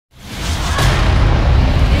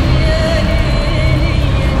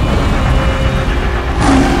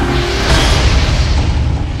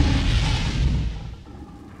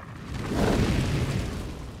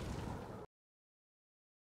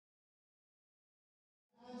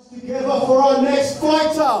Together for our next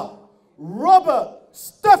fighter, Robert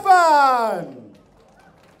Stefan.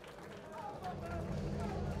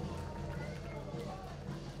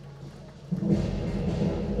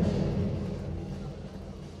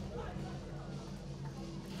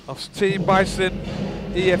 Of Team Bison,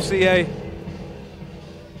 EFCA,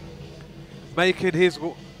 making his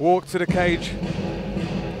walk to the cage,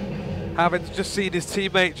 having just seen his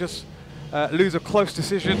teammate just lose a close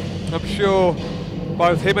decision. I'm sure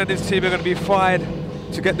both him and his team are going to be fired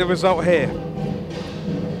to get the result here.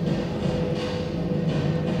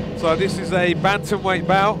 So this is a bantamweight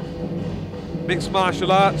bout, mixed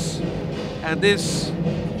martial arts, and this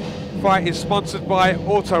fight is sponsored by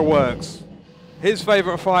AutoWorks. His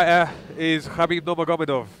favourite fighter is Khabib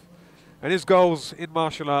Nurmagomedov, and his goals in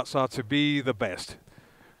martial arts are to be the best.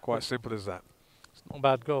 Quite simple as that. It's not a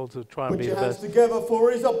bad goal to try and be the best. Put your hands together for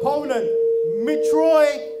his opponent,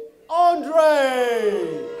 Mitroi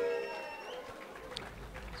Andrei.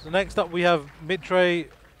 So next up we have Mitroi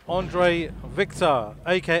Andrei Victor,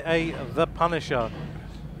 aka The Punisher.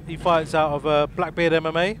 He fights out of Blackbeard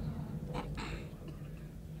MMA.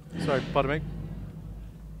 Sorry, pardon me.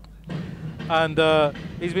 And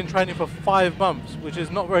he's been training for 5 months, which is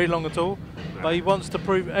not very long at all. But he wants to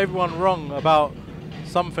prove everyone wrong about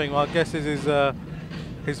something. Well, I guess is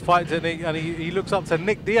his fight technique, and he looks up to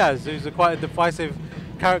Nick Diaz, who's quite a divisive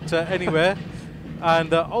character anywhere.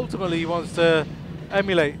 And ultimately, he wants to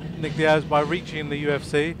emulate Nick Diaz by reaching the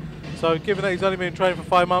UFC. So, given that he's only been training for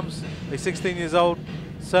 5 months, he's 16 years old,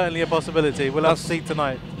 certainly a possibility. We'll have to see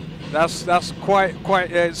tonight. That's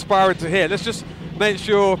quite inspiring to hear. Let's just make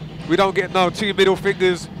sure we don't get no 2 middle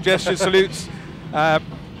fingers, gesture salutes, and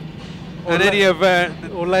any of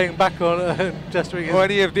or laying back on gesturing, or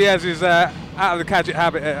any of Diaz's out of the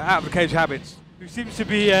cage habits. Who seems to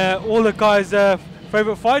be all the guys'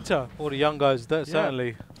 favourite fighter. All the young guys,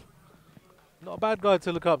 certainly. Not a bad guy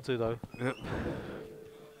to look up to, though. Yep.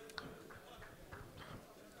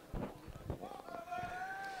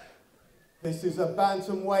 This is a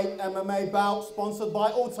bantamweight MMA bout sponsored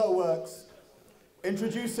by AutoWorks.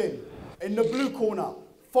 Introducing, in the blue corner,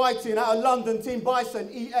 fighting out of London, Team Bison,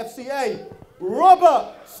 EFCA,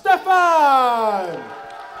 Robert Stefan.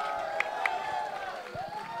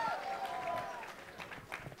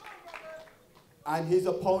 And his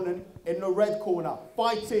opponent in the red corner,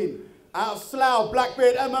 fighting out of Slough,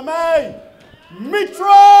 Blackbeard MMA,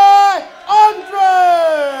 Mitroi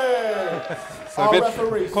Andrei. So our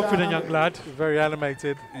referee, confident young lad. Very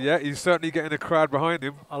animated. Yeah, he's certainly getting a crowd behind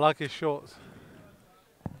him. I like his shorts.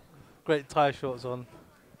 Great tie shorts on.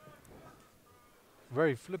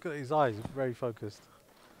 Look at his eyes, very focused.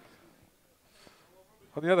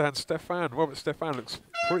 On the other hand, Robert Stefan looks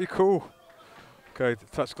pretty cool. Okay,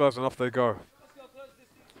 touch gloves and off they go.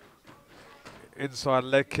 Inside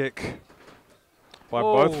leg kick by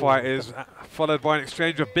both fighters, followed by an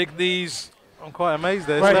exchange of big knees. I'm quite amazed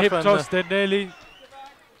there. Right hip toss, then nearly.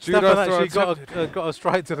 Stefan actually got a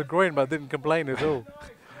strike to the groin, but didn't complain at all.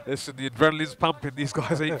 Listen, the adrenaline's pumping. These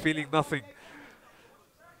guys ain't feeling nothing.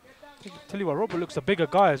 Tell you what, Robert looks a bigger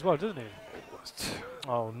guy as well, doesn't he?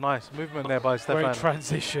 Oh, nice movement there by Stefan. Great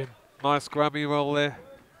transition. Nice grabby roll there.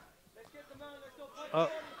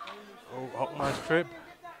 Nice trip.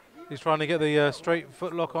 He's trying to get the straight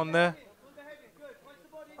foot lock on there.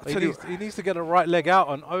 He needs to get the right leg out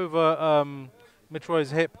and over Mitroi's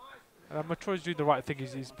hip. Mitroi's doing the right thing.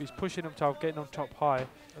 He's pushing him top, getting on top high.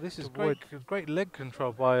 This is great leg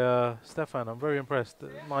control by Stefan. I'm very impressed.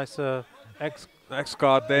 Nice X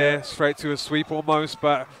guard there, straight to a sweep almost,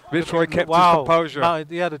 but Mitroi kept his composure.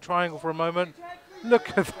 He had a triangle for a moment.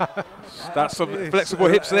 Look at that. That's some flexible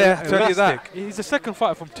hips there, tell you that. He's the second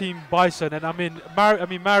fighter from Team Bison, and I mean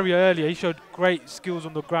Mario earlier, he showed great skills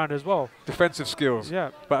on the ground as well. Defensive skills.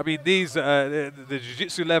 Yeah. But I mean, these the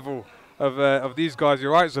jiu-jitsu level of these guys,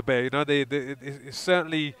 you're right, Zubair, you know, it's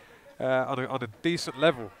certainly on a decent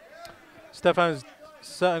level. Stefan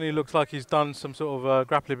certainly looks like he's done some sort of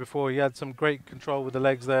grappling before. He had some great control with the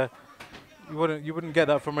legs there. You wouldn't get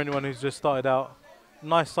that from anyone who's just started out.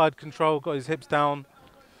 Nice side control, got his hips down.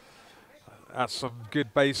 That's some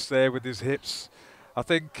good base there with his hips. I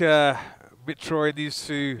think Mitroi needs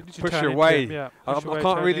to push away. I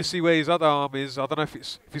can't really see where his other arm is. I don't know if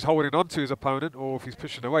he's holding on to his opponent or if he's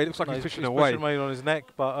pushing away. It looks like he's pushing away. He's pushing away on his neck,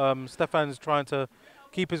 but Stefan's trying to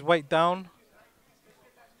keep his weight down.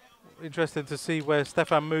 Interesting to see where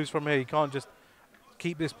Stefan moves from here. He can't just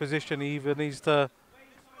keep this position. He either needs to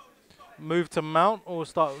move to mount or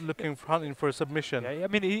start hunting for a submission. Yeah, I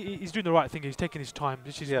mean, he's doing the right thing. He's taking his time.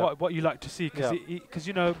 This is what you like to see, because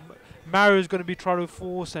you know, Mario's going to be trying to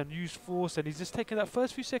force and use force, and he's just taking that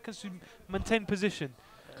first few seconds to maintain position.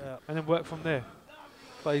 and then work from there.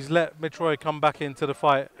 But he's let Mitroi come back into the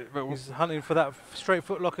fight. He's hunting for that straight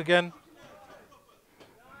footlock again.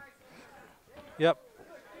 Yep.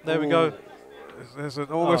 There we go. There's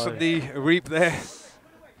almost a knee reap there.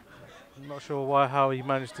 I'm not sure how he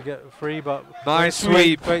managed to get free, but nice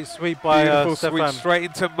sweep. Great sweep by Beautiful Stefan. sweep straight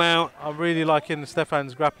into mount. I'm really liking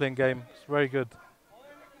Stefan's grappling game. It's very good.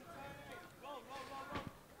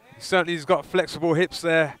 He's got flexible hips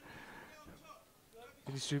there.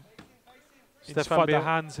 He needs to Stefan fight the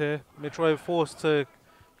hands here. Mitroi forced to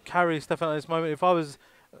carry Stefan at this moment. If I was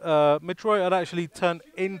Mitroi, I'd actually turn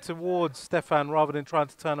in towards Stefan rather than trying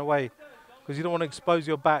to turn away, because you don't want to expose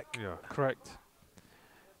your back. Yeah, correct.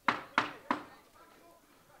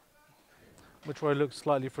 Mitroi looks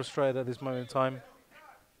slightly frustrated at this moment in time.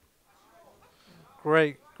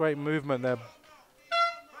 Great movement there.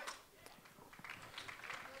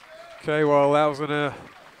 Okay, well, that was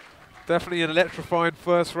definitely an electrifying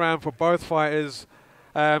first round for both fighters.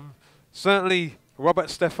 Certainly,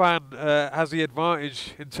 Robert Stefan has the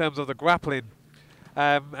advantage in terms of the grappling,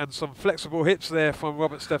 and some flexible hips there from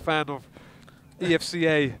Robert Stefan of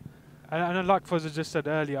EFCA. And like Fozza just said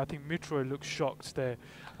earlier, I think Mitroi looks shocked there.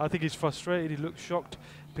 I think he's frustrated. He looks shocked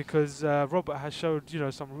because Robert has showed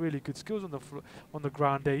some really good skills on the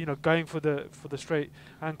ground there. Going for the straight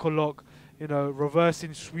ankle lock,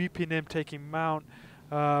 reversing, sweeping him, taking mount.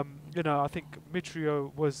 I think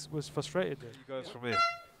Mitroi was frustrated there. He goes from here.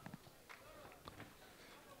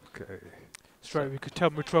 Okay. Straight, we could tell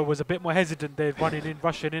Mitroi was a bit more hesitant there,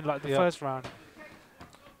 rushing in like the first round.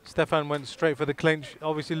 Stefan went straight for the clinch,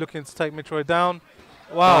 obviously looking to take Mitroi down.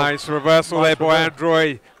 Wow. Nice reversal there by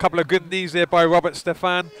Andrei. Couple of good knees there by Robert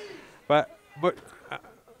Stefan. But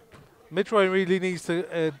Mitroi really needs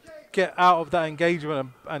to get out of that engagement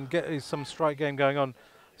and get some strike game going on.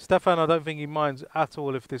 Stefan, I don't think he minds at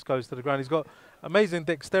all if this goes to the ground. He's got amazing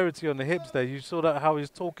dexterity on the hips there. You saw that how he's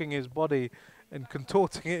talking his body and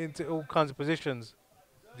contorting it into all kinds of positions.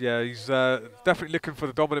 Yeah, he's definitely looking for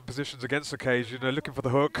the dominant positions against the cage, looking for the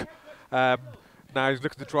hook. Now he's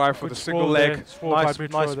looking to drive for the single leg. Nice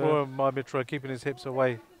sprawl by Mitroi, keeping his hips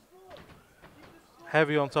away.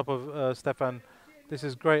 Heavy on top of Stefan. This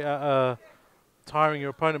is great at tiring your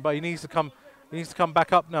opponent, but he needs to come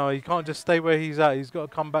back up now. He can't just stay where he's at. He's got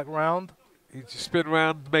to come back round. He needs to spin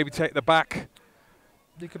round, maybe take the back.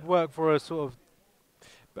 He could work for a sort of...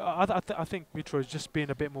 I think Mitroi is just being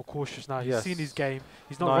a bit more cautious now. Yes. He's seen his game.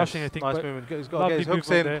 He's not rushing anything. Nice but movement. He's got to get his hooks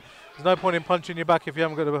in. There. There's no point in punching your back if you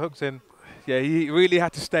haven't got the hooks in. Yeah, he really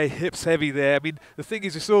had to stay hips heavy there. I mean, the thing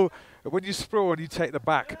is, when you sprawl and you take the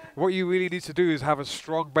back, what you really need to do is have a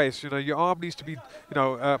strong base. Your arm needs to be,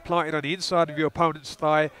 planted on the inside of your opponent's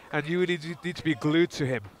thigh, and you really need to be glued to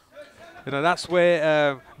him. That's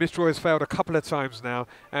where Mitroi has failed a couple of times now,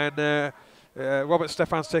 and Robert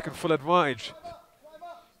Stefan's taken full advantage.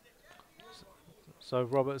 So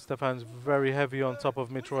Robert Stefan's very heavy on top of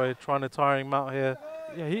Mitroi, trying to tire him out here.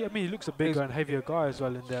 Yeah, he looks a bigger and heavier guy as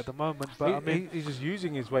well in there at the moment. But he's just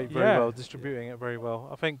using his weight very well, distributing it very well.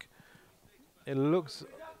 I think it looks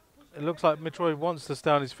like Mitroi wants to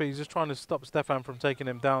stay on his feet. He's just trying to stop Stefan from taking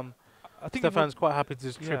him down. I think Stefan's quite happy to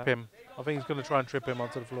just trip him. I think he's going to try and trip him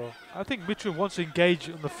onto the floor. I think Mitroi wants to engage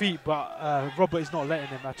on the feet, but Robert is not letting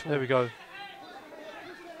him at all. There we go.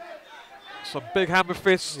 Some big hammer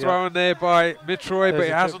fists thrown there by Mitroi, but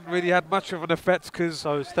it hasn't really had much of an effect because...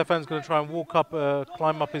 So Stefan's going to try and walk up,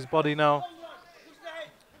 climb up his body now.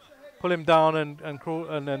 Pull him down and crawl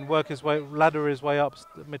and then work his way, ladder his way up,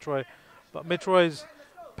 Mitroi. But Mitroi's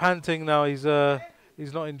panting now. He's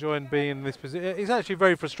not enjoying being in this position. He's actually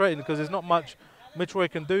very frustrating because there's not much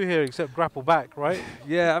Mitroi can do here except grapple back, right?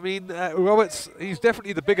 Yeah, I mean, he's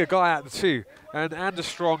definitely the bigger guy out of the two and the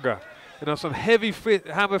stronger. Some heavy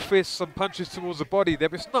hammer fists, some punches towards the body there,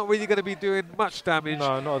 but it's not really going to be doing much damage.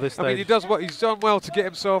 No, not at this stage. I mean, he does what he's done well to get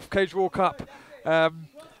himself cage walk up. But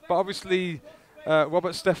obviously,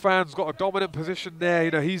 Robert Stefan's got a dominant position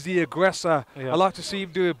there. He's the aggressor. Yeah. I'd like to see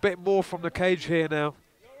him do a bit more from the cage here now.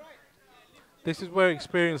 This is where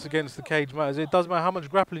experience against the cage matters. It doesn't matter how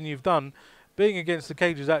much grappling you've done. Being against the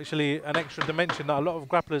cage is actually an extra dimension that a lot of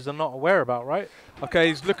grapplers are not aware about, right? Okay,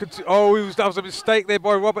 he's looking to... Oh, that was a mistake there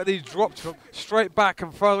by Robert. He dropped straight back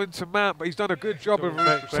and fell into mount, but he's done a good job of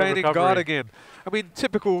retaining guard again. I mean,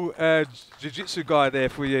 typical jiu-jitsu guy there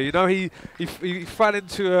for you. He fell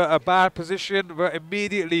into a bad position, but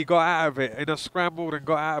immediately got out of it. Scrambled and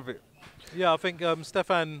got out of it. Yeah, I think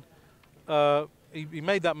Stefan, he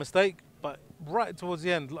made that mistake, but right towards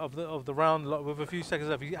the end of the round, with a few seconds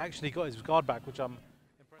left, he actually got his guard back, which I'm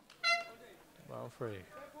impressed. Round 3.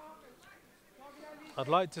 I'd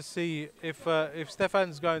like to see if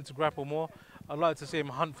Stefan's going to grapple more. I'd like to see him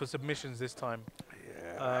hunt for submissions this time.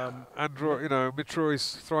 Yeah. Andrei, you know,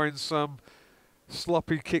 Mitroi's throwing some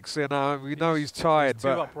sloppy kicks in now. We know he's tired, He's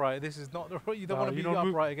but too upright. This is not the you don't want to be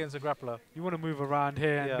upright against a grappler. You want to move around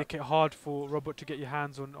here and make it hard for Robert to get your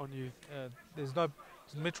hands on you. There's no.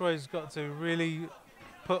 Mitroi's got to really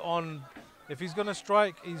put on. If he's going to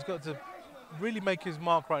strike, he's got to really make his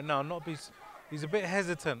mark right now. Not be. He's a bit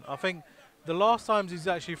hesitant. I think the last times he's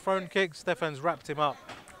actually thrown kicks, Stefan's wrapped him up.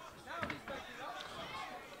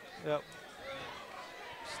 Yep.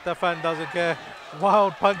 Stefan doesn't care.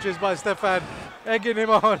 Wild punches by Stefan, egging him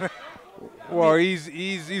on. Well,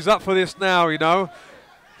 he's up for this now, you know.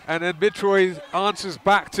 And then Mitroi answers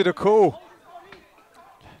back to the call.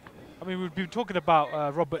 I mean, we've been talking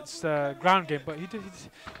about Robert's ground game, but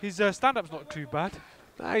his stand-up's not too bad.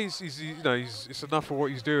 Nah, it's enough for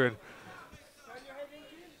what he's doing.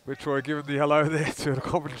 Mitroi giving the hello there to the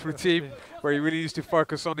commentary team, where he really needs to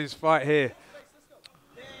focus on his fight here.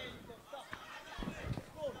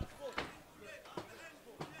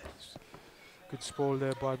 Good sprawl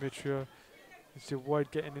there by Mitroi. You see White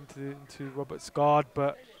getting into Robert's guard,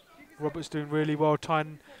 but Robert's doing really well,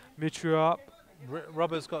 tying Mitroi up.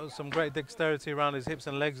 Robert's got some great dexterity around his hips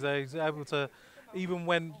and legs there. He's able to, even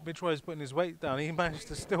when Mitroi is putting his weight down, he managed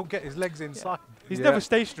to still get his legs inside. He's never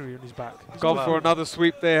stationary on his back. Gone for another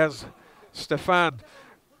sweep there as Stefan.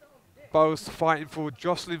 Both fighting for,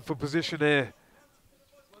 jostling for position here.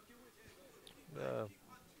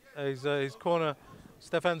 His corner,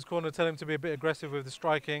 Stefan's corner, tell him to be a bit aggressive with the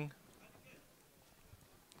striking.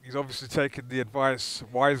 He's obviously taken the advice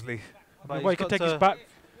wisely. But he can take his back.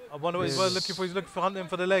 I wonder what he's looking for. He's looking for hunting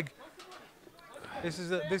for the leg. This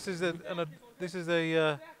is an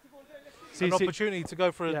opportunity to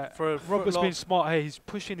go for a Robert's been smart here. He's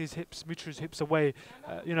pushing his hips, Mitroi's hips away.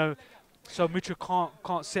 You know, so Mitroi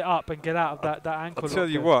can't sit up and get out of that ankle. I'll tell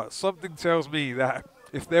you what, something tells me that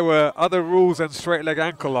if there were other rules than straight leg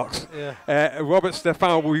ankle locks, Robert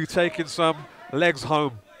Stefan will be taking some legs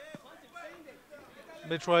home.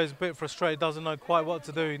 Mitroi is a bit frustrated, doesn't know quite what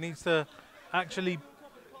to do. He needs to actually.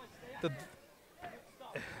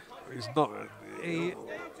 He's not. I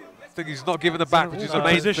think he's not giving the back, which is the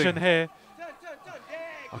main position thing. Here.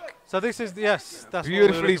 Okay. So this is that's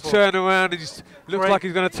beautifully turned around. He looks like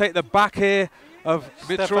he's going to take the back here of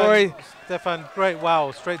Mitroi. Stefan, great! Wow,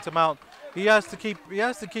 straight to mount. He has to keep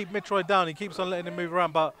Mitroi down. He keeps on letting him move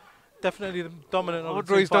around, but definitely the dominant of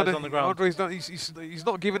the two fighters on the ground. Andrei's done. He's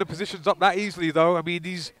not giving the positions up that easily, though. I mean,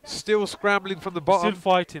 he's still scrambling from the bottom. Still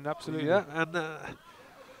fighting, absolutely. Yeah, and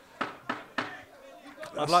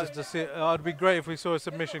I'd like to see. It'd be great if we saw a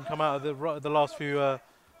submission come out of the last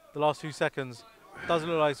few seconds. Doesn't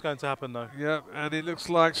look like it's going to happen though. Yeah, and it looks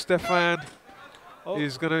like Stefan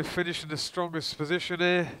is going to finish in the strongest position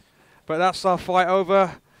here. But that's our fight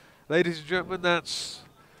over, ladies and gentlemen. That's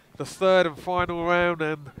the third and final round,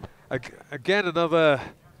 and again another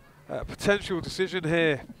potential decision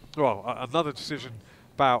here. Well, another decision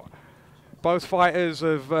bout. Both fighters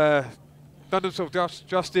have done themselves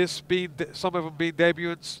justice, some of them being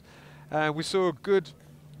debutants. We saw a good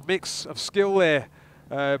mix of skill there.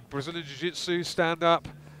 Brazilian Jiu-Jitsu, stand-up.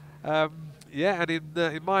 Yeah, and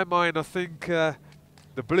in my mind, I think the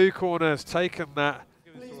blue corner has taken that.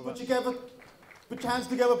 Please put your hands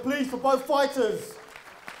together, please, for both fighters.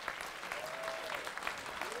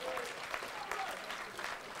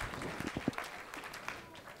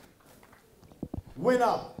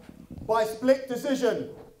 Winner by split decision.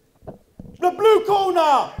 The blue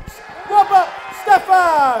corner, Robert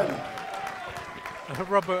Stefan.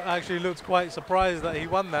 Robert actually looks quite surprised that he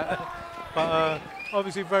won that, but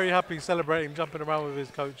obviously very happy, celebrating, jumping around with his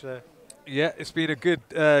coach there. Yeah, it's been a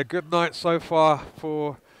good night so far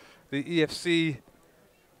for the EFC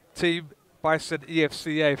team, Bison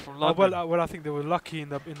EFCA from London. Well, I think they were lucky in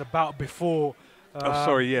the bout before. Oh,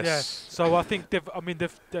 sorry, yes. Yeah, so I think they've.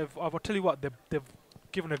 I'll tell you what, they've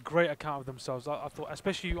given a great account of themselves. I thought,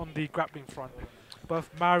 especially on the grappling front, both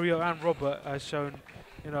Mario and Robert has shown,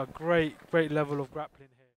 great level of grappling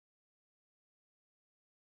here.